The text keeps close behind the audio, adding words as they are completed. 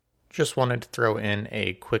Just wanted to throw in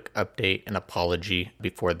a quick update and apology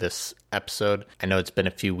before this episode. I know it's been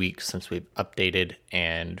a few weeks since we've updated,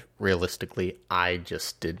 and realistically, I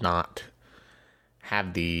just did not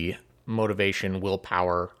have the motivation,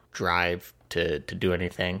 willpower, drive to do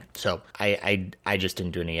anything. So I just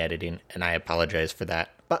didn't do any editing, and I apologize for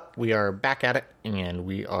that. But we are back at it, and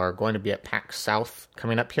we are going to be at PAX South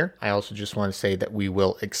coming up here. I also just want to say that we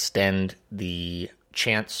will extend the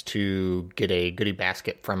chance to get a goodie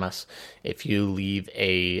basket from us if you leave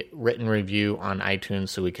a written review on iTunes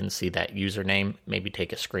so we can see that username. Maybe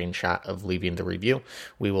take a screenshot of leaving the review.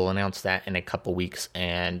 We will announce that in a couple weeks,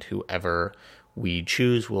 and whoever we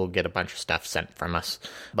choose will get a bunch of stuff sent from us,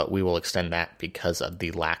 but we will extend that because of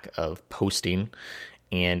the lack of posting.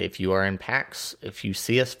 And if you are in PAX, if you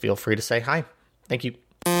see us, feel free to say hi. Thank you.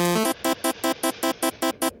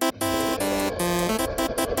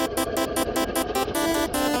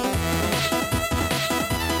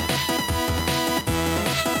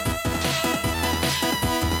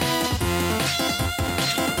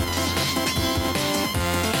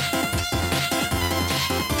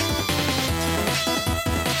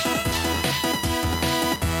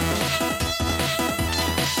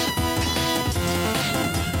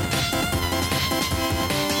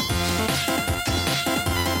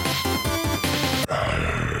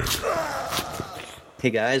 Hey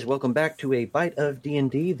guys, welcome back to A Bite of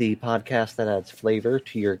D&D, the podcast that adds flavor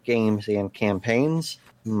to your games and campaigns.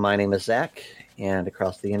 My name is Zach, and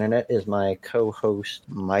across the internet is my co-host,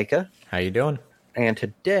 Micah. How you doing? And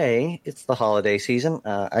today, it's the holiday season.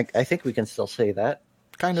 I think we can still say that.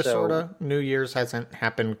 Kind of, sort of. New Year's hasn't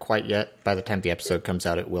happened quite yet. By the time the episode comes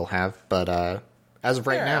out, it will have. But as of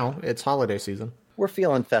right now, it's holiday season. We're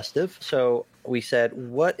feeling festive, so we said,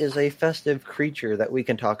 what is a festive creature that we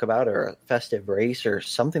can talk about, or a festive race, or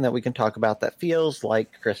something that we can talk about that feels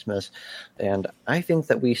like Christmas? And I think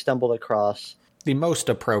that we stumbled across the most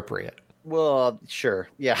appropriate. Well, sure,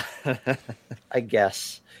 yeah, I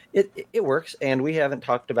guess it works, and we haven't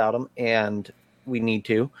talked about them, and we need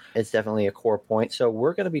to. It's definitely a core point. So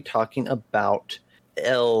we're going to be talking about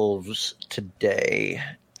elves today.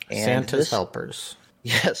 And Santa's helpers.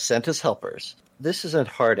 Yes, Santa's helpers. This is a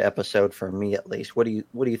hard episode for me, at least. What do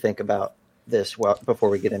you think about this? Well, before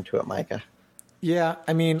we get into it, Micah. Yeah,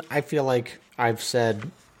 I mean, I feel like I've said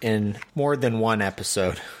in more than one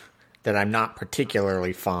episode that I'm not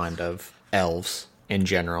particularly fond of elves in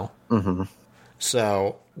general. Mm-hmm.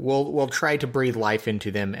 So we'll try to breathe life into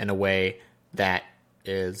them in a way that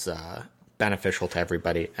is beneficial to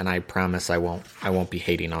everybody, and I promise I won't be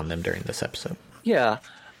hating on them during this episode. Yeah,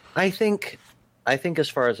 I think as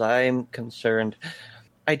far as I'm concerned,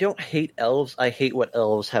 I don't hate elves. I hate what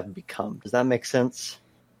elves have become. Does that make sense?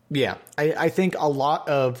 Yeah, I think a lot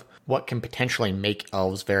of what can potentially make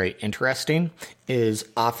elves very interesting is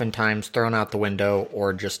oftentimes thrown out the window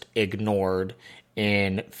or just ignored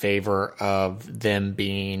in favor of them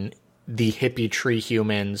being the hippie tree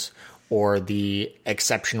humans or the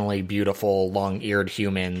exceptionally beautiful long-eared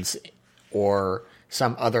humans or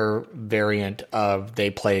some other variant of they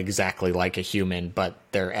play exactly like a human, but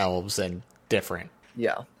they're elves and different.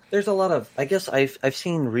 Yeah. There's a lot of, I guess I've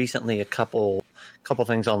seen recently a couple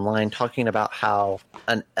things online talking about how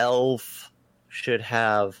an elf should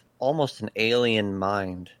have almost an alien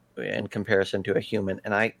mind in comparison to a human.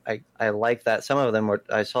 And I like that. Some of them were,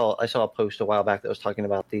 I saw a post a while back that was talking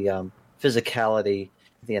about the physicality,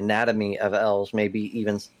 the anatomy of elves maybe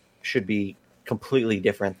even should be completely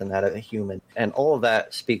different than that of a human. And all of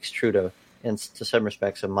that speaks true to some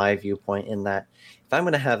respects of my viewpoint, in that if I'm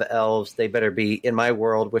going to have elves, they better be, in my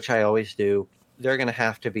world, which I always do, they're going to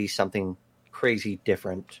have to be something crazy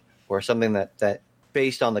different, or something that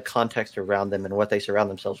based on the context around them and what they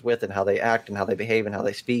surround themselves with and how they act and how they behave and how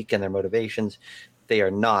they speak and their motivations, they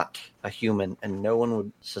are not a human, and no one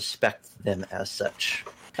would suspect them as such.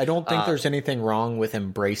 I don't think there's anything wrong with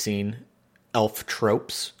embracing elf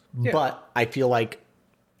tropes. Yeah. But I feel like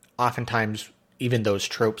oftentimes even those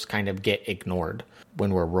tropes kind of get ignored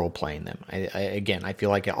when we're role-playing them. I feel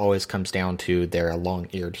like it always comes down to they're a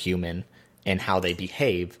long-eared human and how they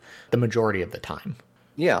behave the majority of the time.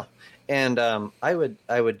 Yeah, and I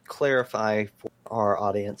would clarify for our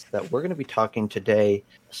audience that we're going to be talking today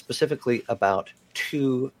specifically about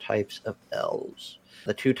two types of elves.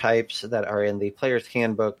 The two types that are in the Player's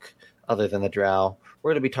Handbook, other than the Drow.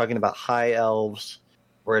 We're going to be talking about high elves.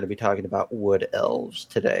 We're going to be talking about wood elves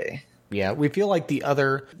today. Yeah, we feel like the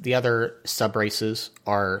other subraces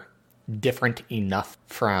are different enough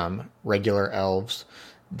from regular elves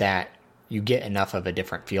that you get enough of a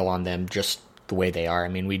different feel on them just the way they are. I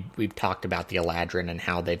mean, we've talked about the Eladrin and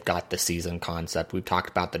how they've got the season concept. We've talked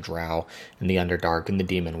about the Drow and the Underdark and the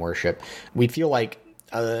demon worship. We feel like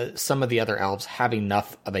some of the other elves have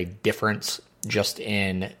enough of a difference just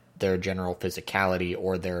in their general physicality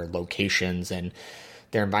or their locations and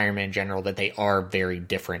their environment in general that they are very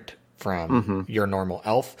different from your normal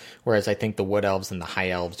elf. Whereas I think the wood elves and the high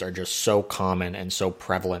elves are just so common and so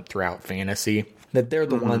prevalent throughout fantasy that they're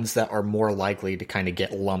the ones that are more likely to kind of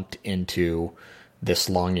get lumped into this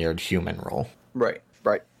long-eared human role. Right.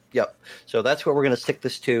 Yep. So that's what we're going to stick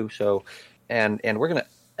this to. So, and we're going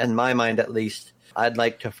to, in my mind at least, I'd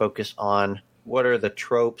like to focus on what are the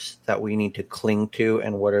tropes that we need to cling to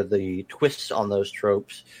and what are the twists on those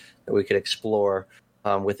tropes that we could explore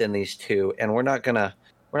within these two. And we're not going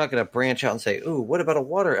to branch out and say, ooh, what about a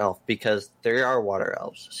water elf? Because there are water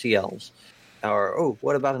elves, sea elves. Or, oh,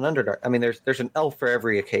 what about an Underdark? I mean, there's an elf for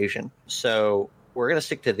every occasion. So we're going to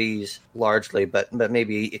stick to these largely, but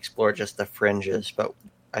maybe explore just the fringes. But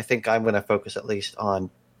I think I'm going to focus at least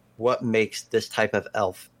on what makes this type of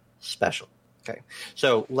elf special. Okay,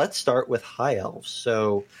 so let's start with high elves.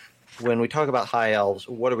 So when we talk about high elves,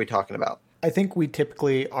 what are we talking about? I think we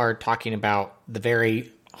typically are talking about the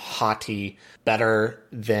very haughty, better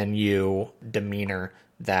than you demeanor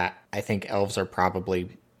that I think elves are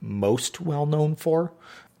probably most well known for.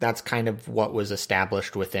 That's kind of what was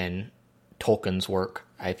established within Tolkien's work.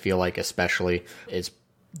 I feel like especially is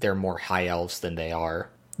they're more high elves than they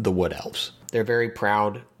are the wood elves. They're very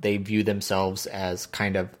proud. They view themselves as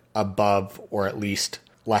kind of above or at least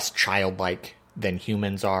less childlike than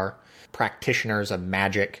humans are. Practitioners of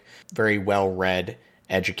magic, very well read,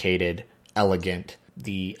 educated, elegant,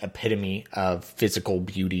 the epitome of physical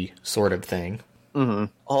beauty sort of thing.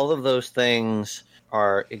 All of those things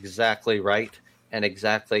are exactly right and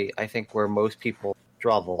exactly, I think, where most people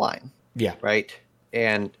draw the line. Yeah. Right?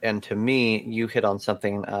 And to me, you hit on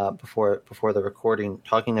something before the recording,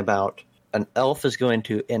 talking about an elf is going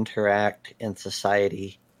to interact in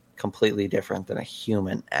society completely different than a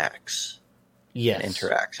human acts. Yes.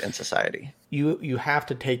 Interacts in society. You have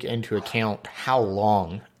to take into account how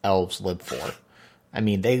long elves live for. I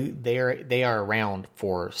mean, they are around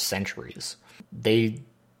for centuries. They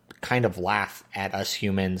kind of laugh at us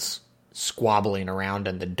humans squabbling around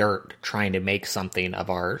in the dirt trying to make something of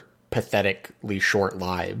our pathetically short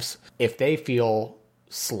lives. If they feel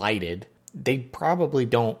slighted, they probably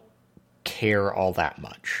don't care all that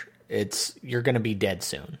much. You're going to be dead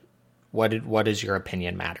soon. What does your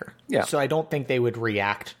opinion matter? Yeah. So I don't think they would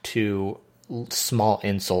react to small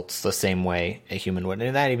insults the same way a human would,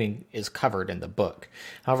 and that even is covered in the book.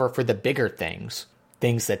 However, for the bigger things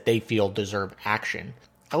that they feel deserve action,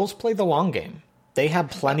 elves play the long game. They have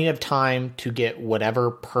plenty of time to get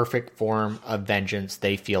whatever perfect form of vengeance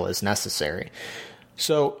they feel is necessary.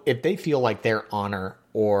 So if they feel like their honor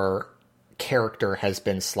or character has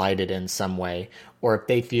been slighted in some way, or if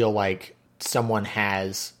they feel like someone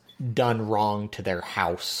has done wrong to their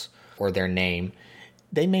house or their name,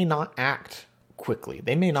 they may not act quickly.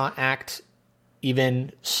 They may not act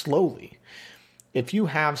even slowly. If you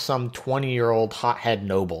have some 20-year-old hothead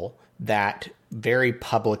noble that very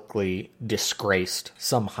publicly disgraced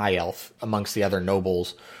some high elf amongst the other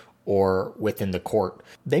nobles or within the court,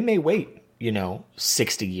 they may wait,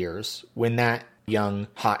 60 years when that young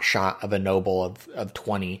hotshot of a noble of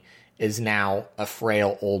 20 is now a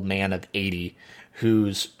frail old man of 80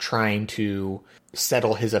 who's trying to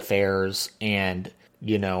settle his affairs and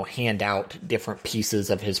hand out different pieces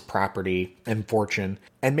of his property and fortune.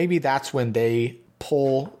 And maybe that's when they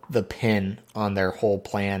pull the pin on their whole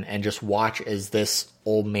plan and just watch as this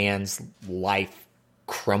old man's life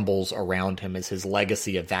crumbles around him, as his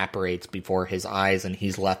legacy evaporates before his eyes and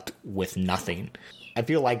he's left with nothing. I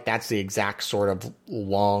feel like that's the exact sort of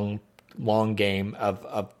long game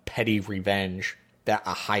of petty revenge that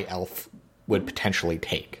a high elf would potentially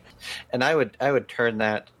take. And I would turn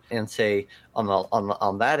that and say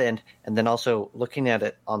on that end, and then also looking at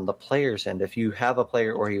it on the player's end. If you have a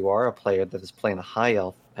player or you are a player that is playing a high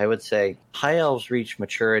elf, I would say high elves reach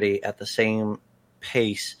maturity at the same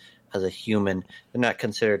pace as a human. They're not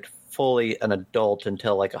considered fully an adult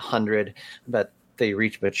until like 100, but they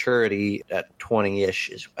reach maturity at 20-ish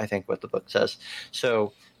is I think what the book says.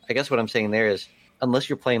 So I guess what I'm saying there is, unless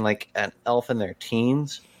you're playing like an elf in their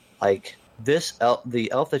teens, like the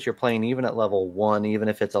elf that you're playing, even at level 1, even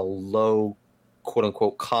if it's a low, quote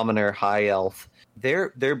unquote, commoner high elf,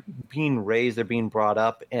 they're being raised, they're being brought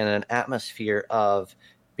up in an atmosphere of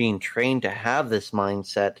being trained to have this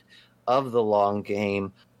mindset of the long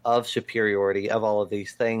game, of superiority, of all of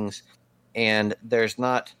these things. And there's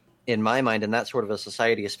not in my mind, in that sort of a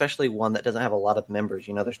society, especially one that doesn't have a lot of members,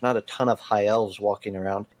 there's not a ton of high elves walking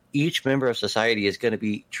around. Each member of society is going to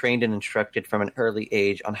be trained and instructed from an early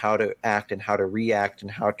age on how to act and how to react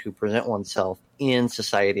and how to present oneself in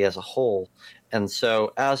society as a whole. And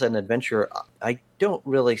so as an adventurer, I don't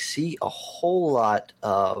really see a whole lot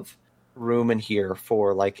of room in here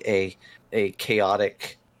for like a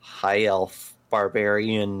chaotic high elf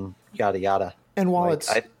barbarian yada yada. And while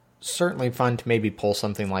it's certainly fun to maybe pull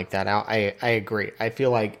something like that out, I agree. I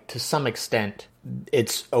feel like to some extent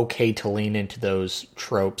it's okay to lean into those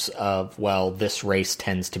tropes of, well, this race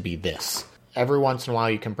tends to be this. Every once in a while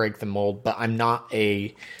you can break the mold, but I'm not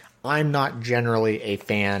generally a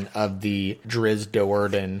fan of the Driz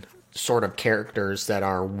Do'Urden sort of characters that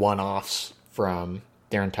are one-offs from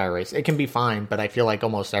their entire race. It can be fine, but I feel like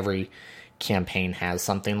almost every campaign has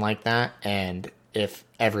something like that, and if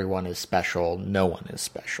everyone is special, no one is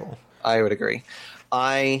special. I would agree.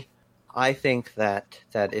 I think that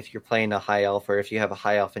if you're playing a high elf, or if you have a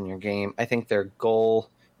high elf in your game, I think their goal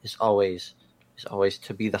is always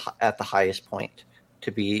to be at the highest point,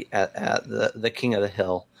 to be at the king of the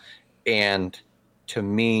hill. And to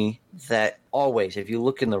me, that always, if you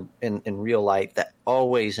look in real life, that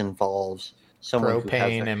always involves someone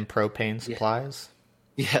propane supplies.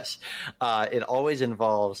 Yes. It always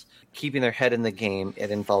involves keeping their head in the game.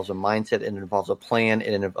 It involves a mindset. It involves a plan.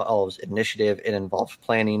 It involves initiative. It involves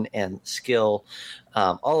planning and skill.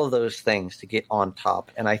 All of those things to get on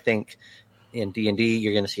top. And I think in D&D,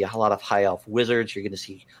 you're going to see a lot of high elf wizards. You're going to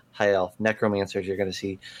see high elf necromancers. You're going to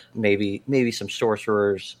see maybe some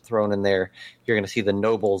sorcerers thrown in there. You're going to see the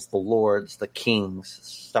nobles, the lords, the kings,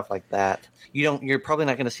 stuff like that. You're probably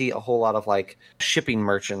not going to see a whole lot of like shipping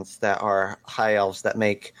merchants that are high elves that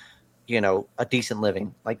make, a decent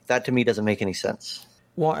living. Like that to me doesn't make any sense.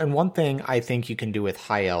 Well, and one thing I think you can do with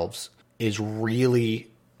high elves is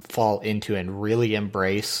really fall into and really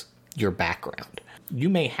embrace your background. You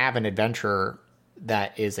may have an adventurer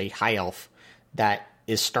that is a high elf that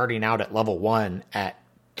is starting out at level 1 at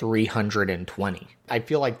 320. I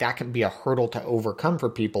feel like that can be a hurdle to overcome for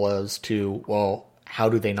people as to, well, how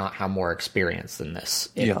do they not have more experience than this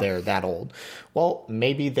if they're that old? Well,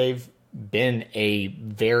 maybe they've been a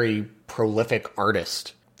very prolific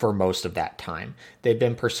artist for most of that time. They've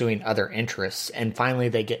been pursuing other interests, and finally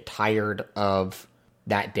they get tired of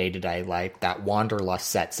that day-to-day life. That wanderlust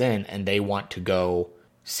sets in, and they want to go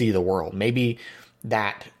see the world. Maybe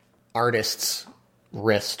that artist's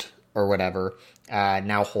wrist or whatever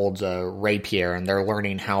now holds a rapier, and they're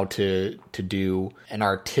learning how to do an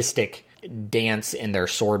artistic dance in their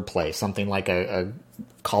sword play, something like a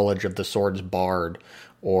College of the Swords bard,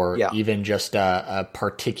 or even just a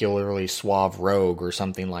particularly suave rogue or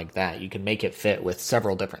something like that. You can make it fit with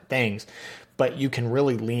several different things, but you can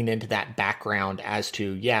really lean into that background as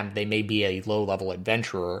to, they may be a low-level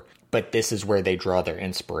adventurer, but this is where they draw their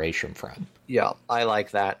inspiration from. Yeah, I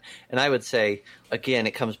like that. And I would say, again,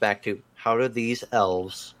 it comes back to, how do these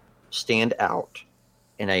elves stand out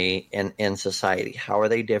in society? How are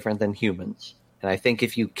they different than humans? And I think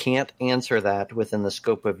if you can't answer that within the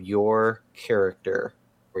scope of your character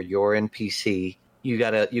or your NPC, you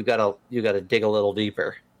gotta dig a little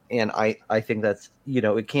deeper. And I think that's,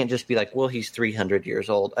 it can't just be like, well, he's 300 years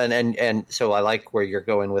old. And so I like where you're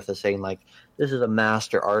going with the saying, like, this is a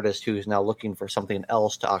master artist who's now looking for something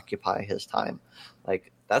else to occupy his time.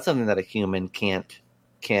 Like, that's something that a human can't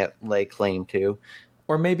lay claim to.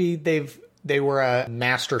 Or maybe they were a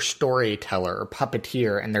master storyteller or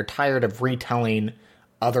puppeteer, and they're tired of retelling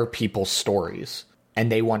other people's stories,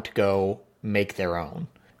 and they want to go make their own.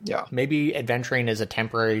 Yeah. Maybe adventuring is a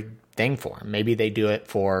temporary thing for them. Maybe they do it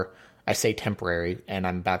for, I say temporary, and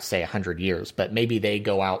I'm about to say 100 years, but maybe they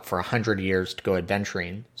go out for 100 years to go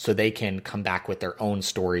adventuring so they can come back with their own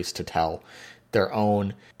stories to tell, their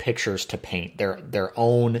own pictures to paint, their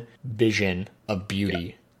own vision of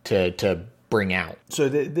beauty to bring out. So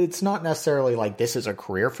it's not necessarily like this is a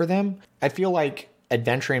career for them. I feel like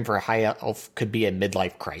adventuring for a high elf could be a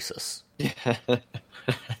midlife crisis.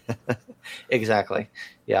 Exactly.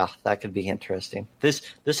 Yeah, that could be interesting. This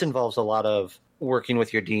involves a lot of working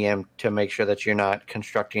with your DM to make sure that you're not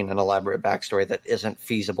constructing an elaborate backstory that isn't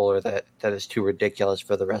feasible or that is too ridiculous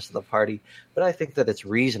for the rest of the party. But I think that it's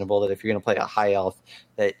reasonable that if you're going to play a high elf,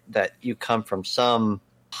 that you come from some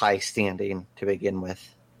high standing to begin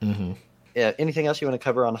with. Mm-hmm. Anything else you want to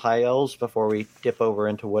cover on high elves before we dip over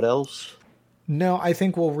into wood elves? No, I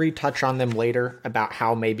think we'll retouch on them later about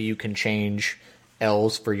how maybe you can change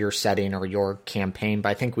elves for your setting or your campaign, but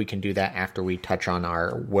I think we can do that after we touch on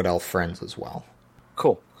our wood elf friends as well.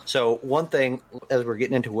 Cool. So one thing, as we're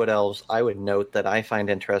getting into Wood Elves, I would note that I find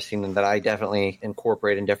interesting and that I definitely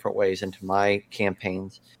incorporate in different ways into my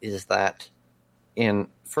campaigns is that in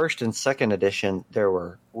first and second edition, there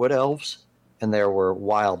were Wood Elves and there were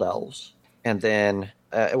Wild Elves. And then,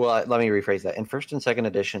 let me rephrase that. In first and second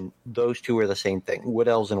edition, those two were the same thing. Wood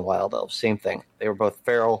Elves and Wild Elves, same thing. They were both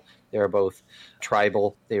feral, they were both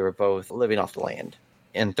tribal, they were both living off the land.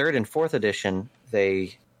 In third and fourth edition,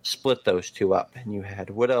 they split those two up, and you had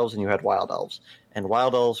Wood Elves and you had Wild Elves. And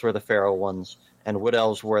Wild Elves were the feral ones, and Wood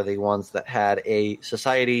Elves were the ones that had a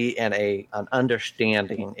society and an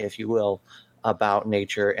understanding, if you will, about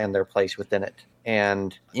nature and their place within it.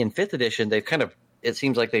 And in fifth edition, it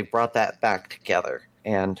seems like they've brought that back together.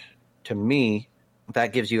 And to me,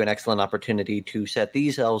 that gives you an excellent opportunity to set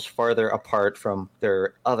these elves farther apart from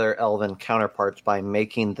their other elven counterparts by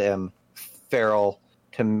making them feral,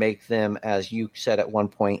 to make them, as you said at one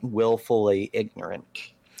point, willfully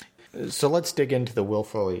ignorant. So let's dig into the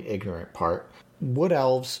willfully ignorant part. Wood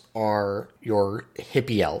elves are your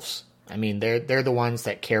hippie elves. I mean, they're the ones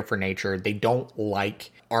that care for nature. They don't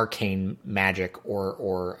like arcane magic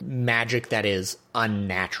or magic that is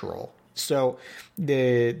unnatural. So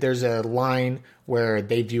there's a line where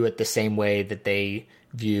they view it the same way that they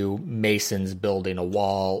view masons building a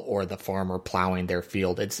wall or the farmer plowing their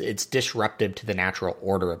field. It's disruptive to the natural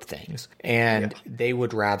order of things. And they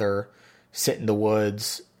would rather sit in the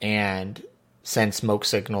woods and send smoke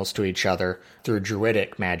signals to each other through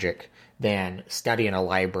druidic magic than study in a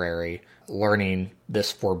library, learning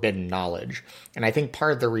this forbidden knowledge. And I think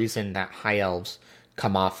part of the reason that high elves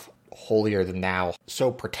come off holier than thou,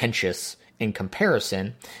 so pretentious in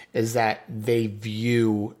comparison, is that they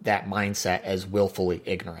view that mindset as willfully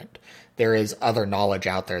ignorant. There is other knowledge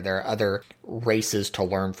out there. There are other races to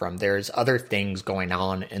learn from. There's other things going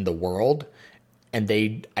on in the world. And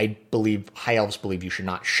I believe, high elves believe you should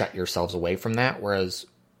not shut yourselves away from that, whereas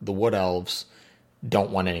the wood elves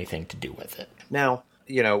don't want anything to do with it. Now,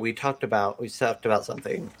 we talked about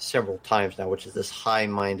something several times now, which is this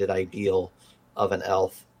high-minded ideal of an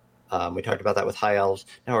elf. We talked about that with high elves.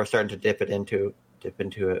 Now we're starting to dip into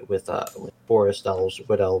it with forest elves,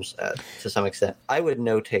 wood elves to some extent. I would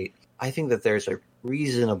notate, I think that there's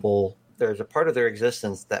a part of their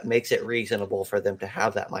existence that makes it reasonable for them to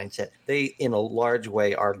have that mindset. They, in a large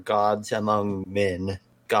way, are gods among men,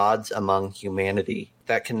 gods among humanity.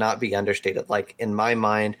 That cannot be understated. Like, in my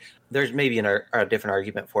mind, there's maybe a different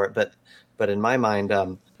argument for it, but in my mind,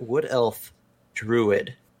 wood elf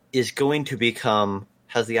druid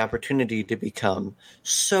has the opportunity to become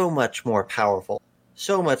so much more powerful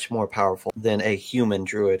than a human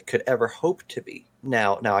druid could ever hope to be.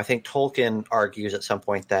 Now, I think Tolkien argues at some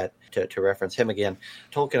point that, to reference him again,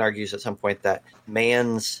 Tolkien argues at some point that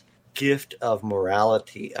man's gift of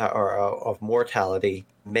morality or of mortality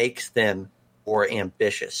makes them more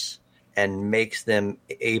ambitious and makes them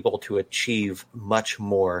able to achieve much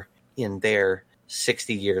more in their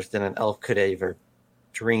 60 years than an elf could ever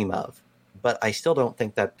dream of. But I still don't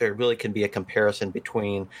think that there really can be a comparison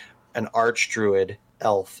between an archdruid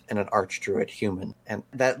elf and an archdruid human. And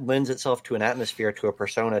that lends itself to an atmosphere, to a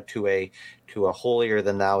persona, to a holier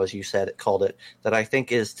than thou, as you called it, that I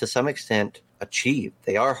think is to some extent achieved.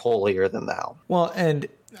 They are holier than thou. Well, and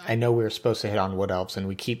I know we were supposed to hit on wood elves and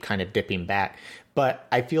we keep kind of dipping back, but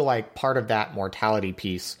I feel like part of that mortality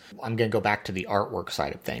piece, I'm going to go back to the artwork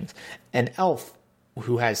side of things. An elf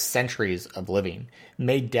who has centuries of living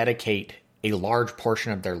may dedicate a large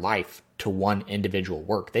portion of their life to one individual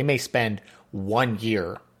work. They may spend 1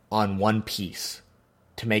 year on one piece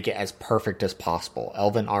to make it as perfect as possible.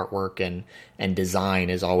 Elven artwork and design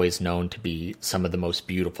is always known to be some of the most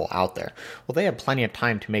beautiful out there. Well, they have plenty of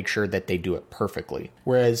time to make sure that they do it perfectly.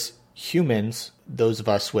 Whereas humans, those of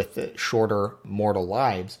us with shorter mortal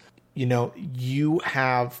lives, you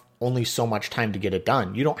have only so much time to get it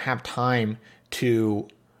done. You don't have time to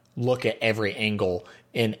look at every angle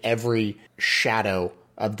in every shadow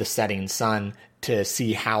of the setting sun to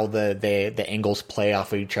see how the angles play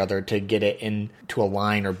off of each other to get it into a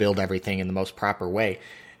line or build everything in the most proper way.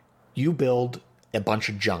 You build a bunch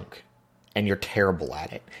of junk and you're terrible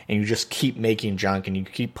at it. And you just keep making junk and you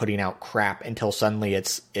keep putting out crap until suddenly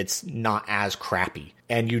it's not as crappy.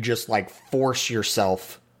 And you just force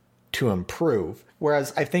yourself to improve.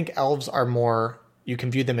 Whereas I think elves are more, you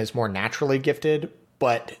can view them as more naturally gifted,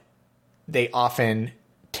 but they often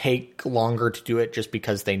take longer to do it just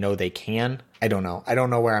because they know they can. I don't know. I don't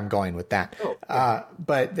know where I'm going with that.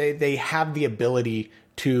 But they have the ability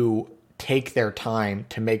to take their time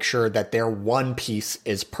to make sure that their one piece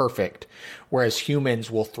is perfect, whereas humans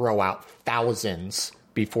will throw out thousands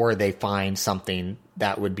before they find something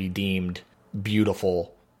that would be deemed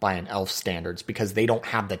beautiful by an elf standards because they don't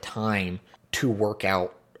have the time to work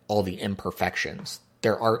out all the imperfections.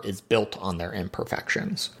 Their art is built on their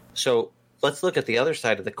imperfections. So let's look at the other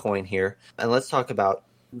side of the coin here, and let's talk about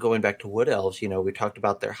going back to wood elves. We talked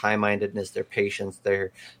about their high-mindedness, their patience,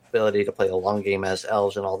 their ability to play a long game as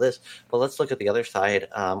elves and all this. But let's look at the other side,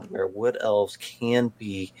 where wood elves can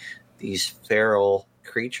be these feral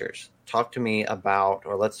creatures. Talk to me about,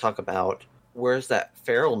 or let's talk about, where's that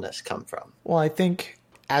feralness come from? Well, I think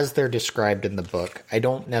as they're described in the book, I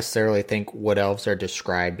don't necessarily think wood elves are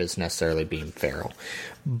described as necessarily being feral.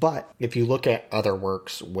 But if you look at other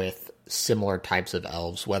works with similar types of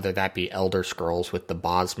elves, whether that be Elder Scrolls with the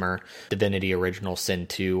Bosmer, Divinity Original Sin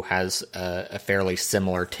 2 has a fairly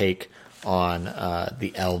similar take on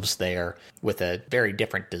the elves there with a very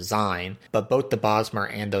different design. But both the Bosmer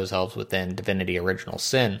and those elves within Divinity Original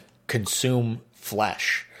Sin consume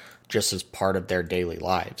flesh just as part of their daily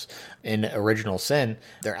lives. In Original Sin,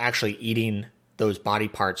 they're actually eating those body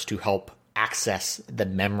parts to help access the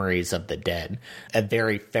memories of the dead. A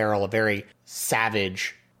very feral, a very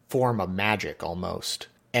savage form of magic almost.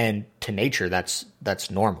 And to nature, that's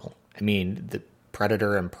normal. I mean, the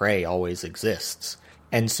predator and prey always exists.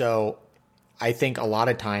 And so I think a lot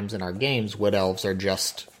of times in our games, wood elves are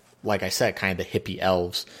just, like I said, kind of the hippie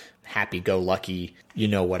elves, happy-go-lucky,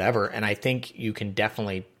 whatever. And I think you can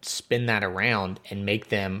definitely spin that around and make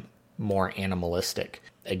them more animalistic.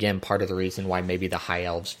 Again, part of the reason why maybe the high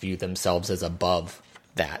elves view themselves as above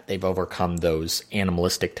that. They've overcome those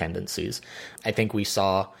animalistic tendencies. I think we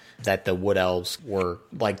saw that the wood elves were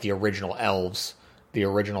like the original elves, the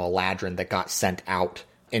original Eladrin that got sent out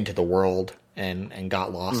into the world and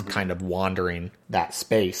got lost kind of wandering that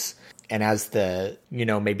space. And as the,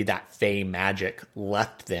 maybe that fey magic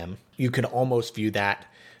left them, you can almost view that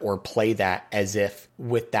or play that as if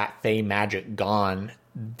with that fey magic gone,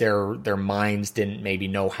 their minds didn't maybe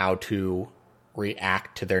know how to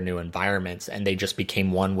react to their new environments, and they just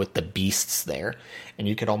became one with the beasts there. And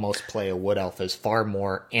you could almost play a wood elf as far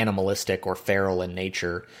more animalistic or feral in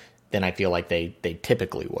nature than I feel like they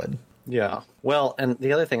typically would. Yeah. Well, and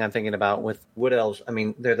the other thing I'm thinking about with wood elves, I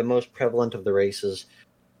mean, they're the most prevalent of the races,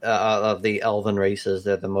 of the elven races.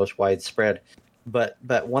 They're the most widespread. But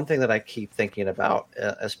one thing that I keep thinking about,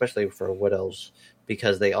 especially for wood elves,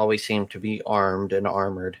 because they always seem to be armed and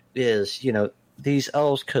armored, is, these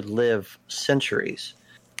elves could live centuries,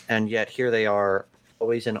 and yet here they are,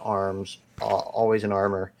 always in arms, always in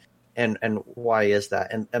armor. And why is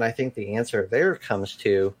that? And I think the answer there comes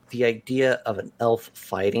to the idea of an elf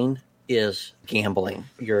fighting is gambling.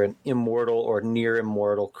 You're an immortal or near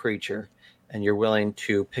immortal creature, and you're willing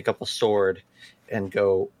to pick up a sword and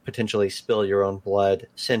go potentially spill your own blood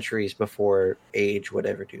centuries before age would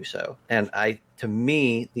ever do so. And to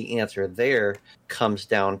me, the answer there comes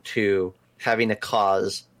down to having a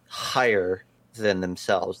cause higher than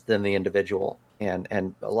themselves, than the individual. And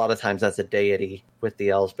a lot of times that's a deity with the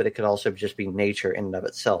elves, but it could also just be nature in and of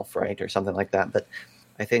itself, right? Or something like that. But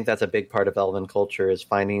I think that's a big part of elven culture, is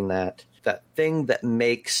finding that thing that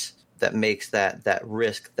makes that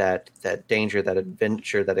risk, that danger, that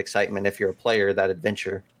adventure, that excitement, if you're a player, that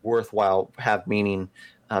adventure worthwhile, have meaning,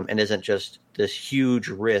 and isn't just this huge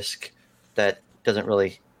risk that doesn't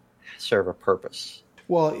really serve a purpose.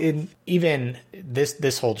 Well, even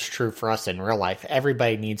this holds true for us in real life.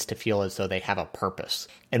 Everybody needs to feel as though they have a purpose.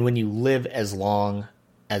 And when you live as long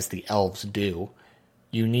as the elves do,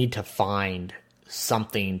 you need to find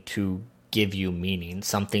something to give you meaning,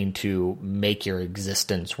 something to make your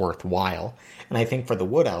existence worthwhile. And I think for the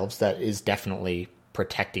wood elves, that is definitely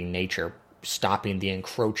protecting nature, stopping the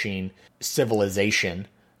encroaching civilization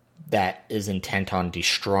that is intent on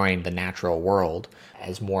destroying the natural world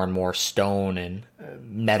as more and more stone and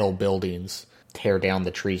metal buildings tear down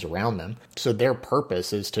the trees around them. So their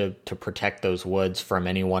purpose is to protect those woods from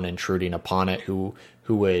anyone intruding upon it who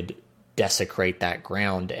would desecrate that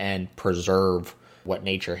ground and preserve what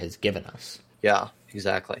nature has given us. Yeah,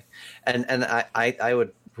 exactly. And I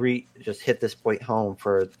would just hit this point home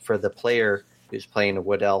for the player who's playing a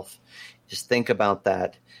wood elf. Just think about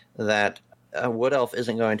that a wood elf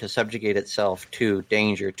isn't going to subjugate itself to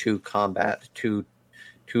danger, to combat, to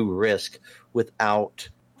risk without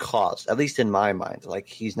cause, at least in my mind. Like,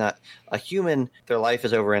 he's not a human. Their life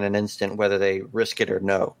is over in an instant, whether they risk it or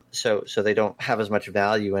no. So they don't have as much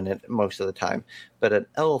value in it most of the time. But an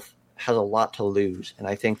elf has a lot to lose. And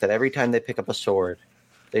I think that every time they pick up a sword,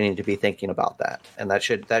 they need to be thinking about that. And that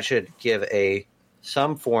should give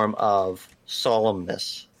some form of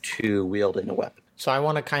solemnness to wielding a weapon. So I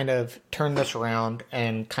want to kind of turn this around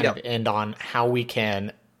and kind of end on how we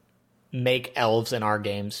can make elves in our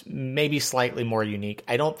games maybe slightly more unique.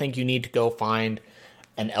 I don't think you need to go find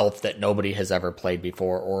an elf that nobody has ever played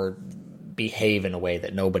before or behave in a way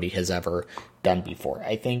that nobody has ever done before.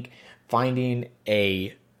 I think finding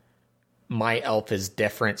a my elf is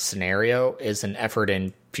different scenario is an effort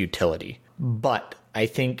in futility. But I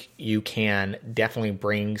think you can definitely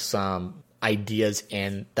bring some ideas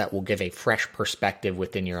in that will give a fresh perspective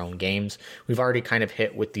within your own games. We've already kind of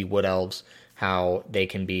hit with the wood elves, how they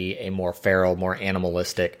can be a more feral, more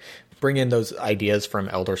animalistic. Bring in those ideas from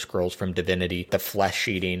Elder Scrolls, from Divinity, the flesh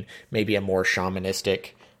eating, maybe a more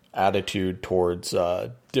shamanistic attitude towards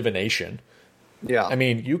divination. Yeah. I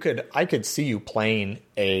mean, I could see you playing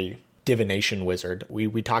a divination wizard.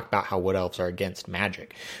 We talked about how wood elves are against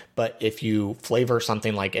magic, but if you flavor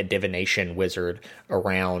something like a divination wizard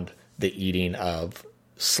around the eating of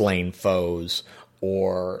slain foes,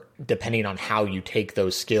 or depending on how you take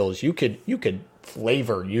those skills, you could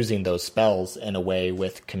flavor using those spells in a way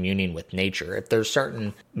with communing with nature. If there's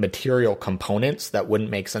certain material components that wouldn't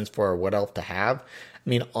make sense for a wood elf to have, I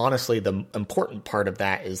mean, honestly, the important part of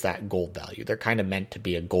that is that gold value. They're kind of meant to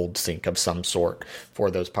be a gold sink of some sort for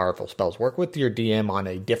those powerful spells. Work with your DM on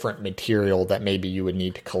a different material that maybe you would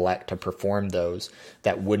need to collect to perform those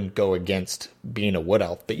that wouldn't go against being a wood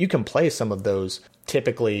elf. But you can play some of those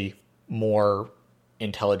typically more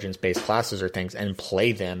intelligence-based classes or things and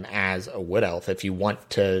play them as a wood elf. If you want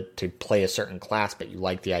to play a certain class but you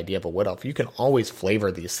like the idea of a wood elf, you can always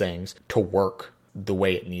flavor these things to work the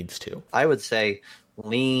way it needs to. I would say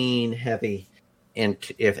lean heavy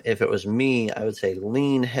into, if it was me, I would say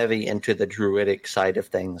lean heavy into the druidic side of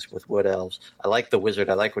things with wood elves. I like the wizard.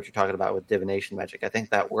 I like what you're talking about with divination magic. I think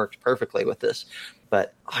that worked perfectly with this.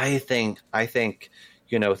 But I think think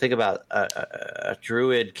about a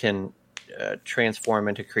druid can transform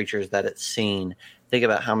into creatures that it's seen. Think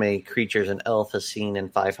about how many creatures an elf has seen in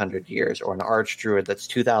 500 years, or an archdruid that's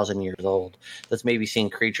 2,000 years old, that's maybe seen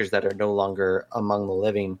creatures that are no longer among the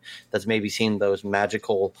living, that's maybe seen those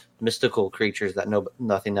magical, mystical creatures that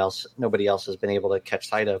nobody else has been able to catch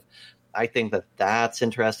sight of. I think that's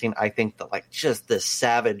interesting. I think that just the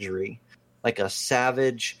savagery, like a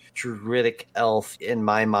savage druidic elf in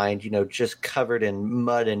my mind, just covered in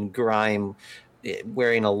mud and grime,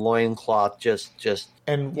 wearing a loincloth,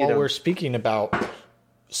 and while we're speaking about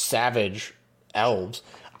savage elves,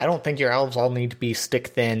 I don't think your elves all need to be stick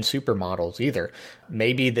thin supermodels either.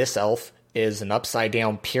 Maybe this elf is an upside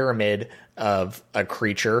down pyramid of a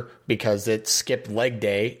creature because it skipped leg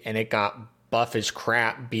day and it got buff as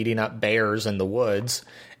crap beating up bears in the woods,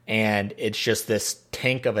 and it's just this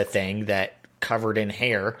tank of a thing that covered in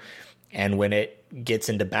hair, and when it gets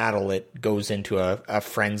into battle it goes into a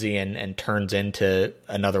frenzy and turns into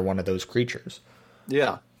another one of those creatures.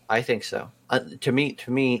 Yeah, I think so. To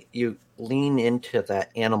me, you lean into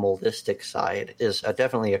that animalistic side is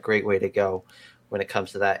definitely a great way to go when it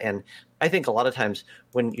comes to that. And I think a lot of times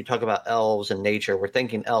when you talk about elves and nature, we're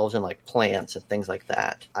thinking elves and like plants and things like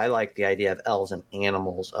that. I like the idea of elves and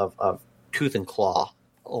animals of tooth and claw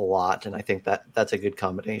a lot, and I think that's a good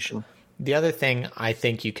combination. The other thing I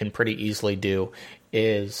think you can pretty easily do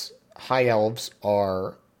is high elves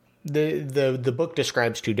are the book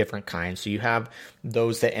describes two different kinds. So you have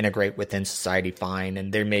those that integrate within society fine,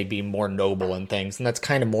 and they may be more noble and things, and that's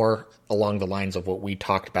kind of more along the lines of what we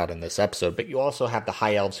talked about in this episode. But you also have the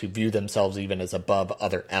high elves who view themselves even as above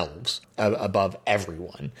other elves, above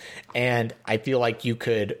everyone. And I feel like you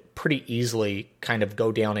could pretty easily kind of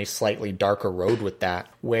go down a slightly darker road with that,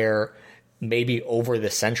 where maybe over the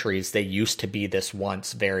centuries, they used to be this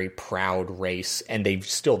once very proud race, and they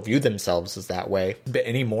still view themselves as that way. But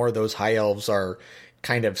anymore, those high elves are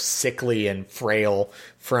kind of sickly and frail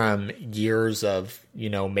from years of,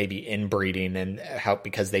 maybe inbreeding and how,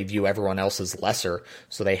 because they view everyone else as lesser.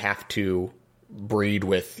 So they have to breed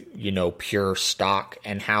with, pure stock,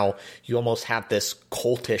 and how you almost have this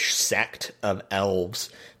cultish sect of elves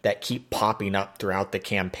that keep popping up throughout the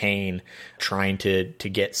campaign, trying to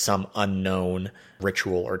get some unknown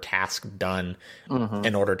ritual or task done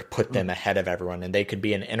in order to put them ahead of everyone. And they could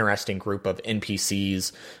be an interesting group of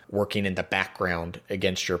NPCs working in the background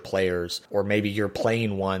against your players. Or maybe you're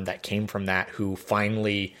playing one that came from that, who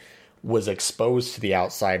finally was exposed to the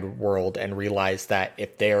outside world and realized that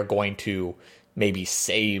if they are going to maybe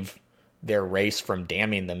save their race from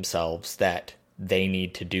damning themselves, that they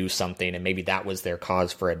need to do something, and maybe that was their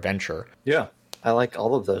cause for adventure. Yeah, I like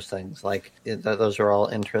all of those things. Those are all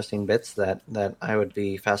interesting bits that I would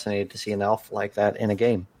be fascinated to see an elf like that in a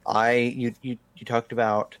game. You talked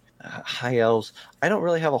about high elves. I don't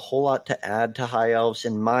really have a whole lot to add to high elves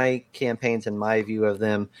in my campaigns and my view of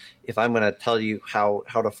them. If I'm going to tell you how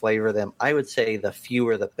to flavor them, I would say the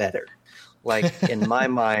fewer the better. In my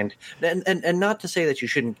mind, and not to say that you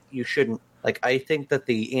shouldn't Like, I think that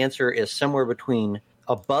the answer is somewhere between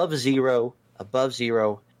above zero,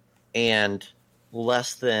 and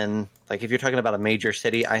less than, like, if you're talking about a major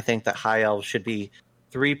city, I think that high elves should be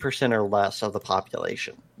 3% or less of the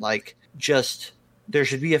population. Like, just, there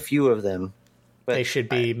should be a few of them. But They should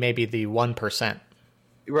be maybe the 1%.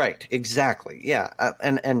 right, exactly. Yeah.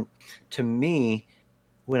 And to me,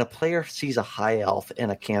 when a player sees a high elf in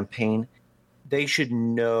a campaign, they should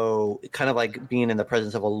know, kind of like being in the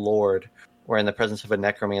presence of a lord, or in the presence of a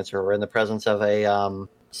necromancer, or in the presence of a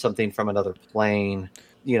something from another plane.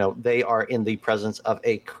 You know, they are in the presence of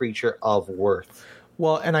a creature of worth.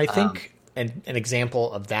 Well, and I think an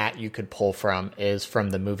example of that you could pull from is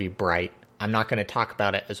from the movie Bright. I'm not going to talk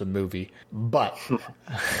about it as a movie, but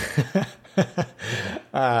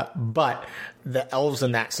but the elves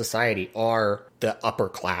in that society are the upper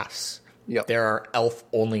class. Yep. There are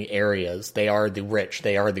elf-only areas. They are the rich.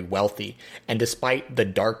 They are the wealthy. And despite the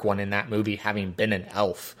dark one in that movie having been an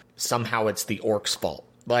elf, somehow it's the orc's fault.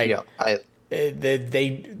 Like, Yeah,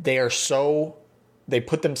 they are so, they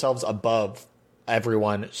put themselves above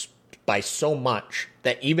everyone by so much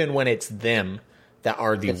that even when it's them that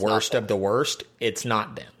are the worst of the worst, it's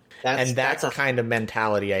not them. And that kind of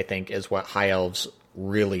mentality, I think, is what high elves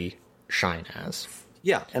really shine as.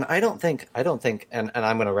 Yeah, and I don't think, and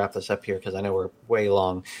I'm going to wrap this up here because I know we're way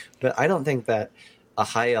long, but I don't think that a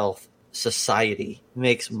high elf society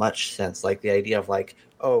makes much sense. Like, the idea of, like,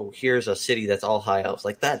 oh, here's a city that's all high elves.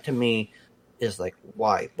 Like, that to me is like,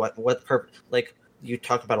 why? What purpose? Like, you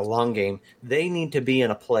talk about a long game. They need to be in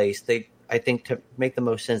a place, I think, to make the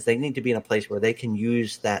most sense, they need to be in a place where they can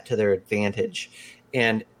use that to their advantage.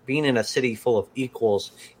 And being in a city full of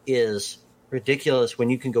equals is ridiculous when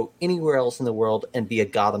you can go anywhere else in the world and be a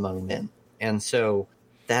god among men. And so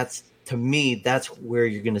that's, to me, that's where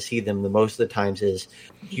you're going to see them the most of the times. Is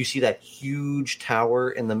you see that huge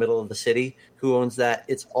tower in the middle of the city. Who owns that?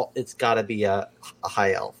 It's got to be a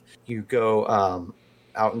high elf. You go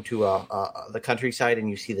out into the countryside and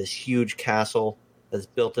you see this huge castle that's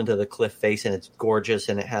built into the cliff face, and it's gorgeous,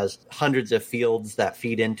 and it has hundreds of fields that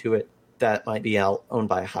feed into it. That might be owned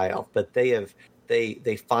by a high elf, but they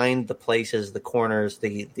find the places, the corners,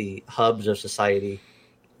 the hubs of society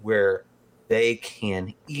where they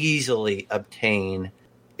can easily obtain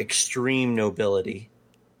extreme nobility.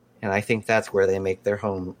 And I think that's where they make their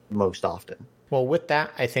home most often. Well, with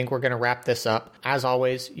that, I think we're going to wrap this up. As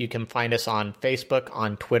always, you can find us on Facebook,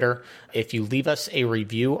 on Twitter. If you leave us a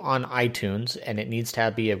review on iTunes, and it needs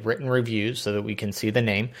to be a written review so that we can see the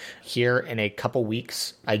name, here in a couple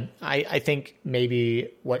weeks, I think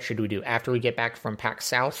maybe, what should we do? After we get back from PAX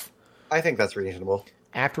South? I think that's reasonable.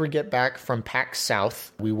 After we get back from PAX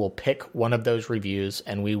South, we will pick one of those reviews,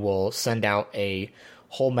 and we will send out a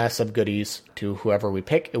whole mess of goodies to whoever we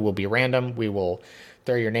pick. It will be random. We will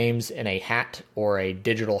throw your names in a hat or a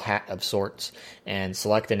digital hat of sorts and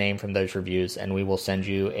select a name from those reviews, and we will send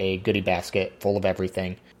you a goodie basket full of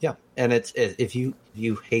everything. Yeah, and it's, if you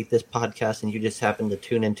hate this podcast and you just happen to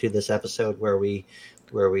tune into this episode where we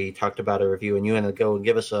talked about a review, and you want to go and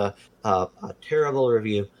give us a terrible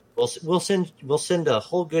review, we'll send a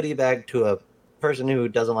whole goodie bag to a person who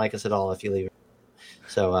doesn't like us at all if you leave it.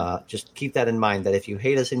 So just keep that in mind, that if you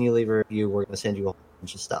hate us and you leave a review, we're going to send you a whole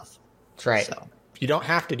bunch of stuff. That's right. So. You don't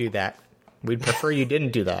have to do that. We'd prefer you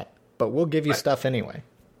didn't do that, but we'll give you stuff anyway.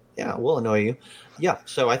 Yeah, we'll annoy you. Yeah,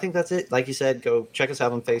 so I think that's it. Like you said, go check us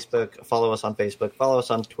out on Facebook, follow us on Facebook, follow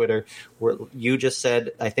us on Twitter. You just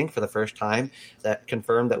said, I think for the first time, that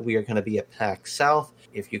confirmed that we are going to be at PAX South.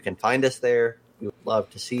 If you can find us there, we would love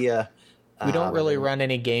to see you. We don't really run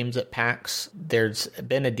any games at PAX. There's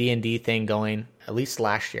been a D&D thing going, at least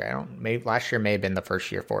last year. Last year may have been the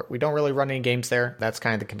first year for it. We don't really run any games there. That's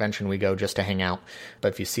kind of the convention we go just to hang out. But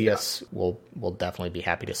if you see us, we'll definitely be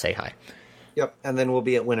happy to say hi. Yep, and then we'll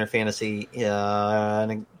be at Winter Fantasy in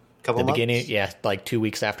a couple months. Beginning, yeah, like 2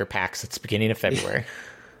 weeks after PAX. It's beginning of February.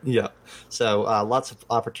 Yeah, so lots of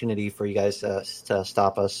opportunity for you guys to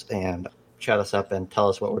stop us and chat us up and tell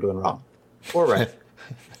us what we're doing wrong or right.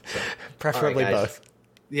 So, preferably both.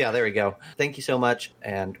 Yeah, there we go. Thank you so much,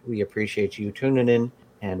 and we appreciate you tuning in,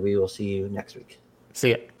 and we will see you next week. See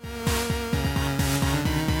ya.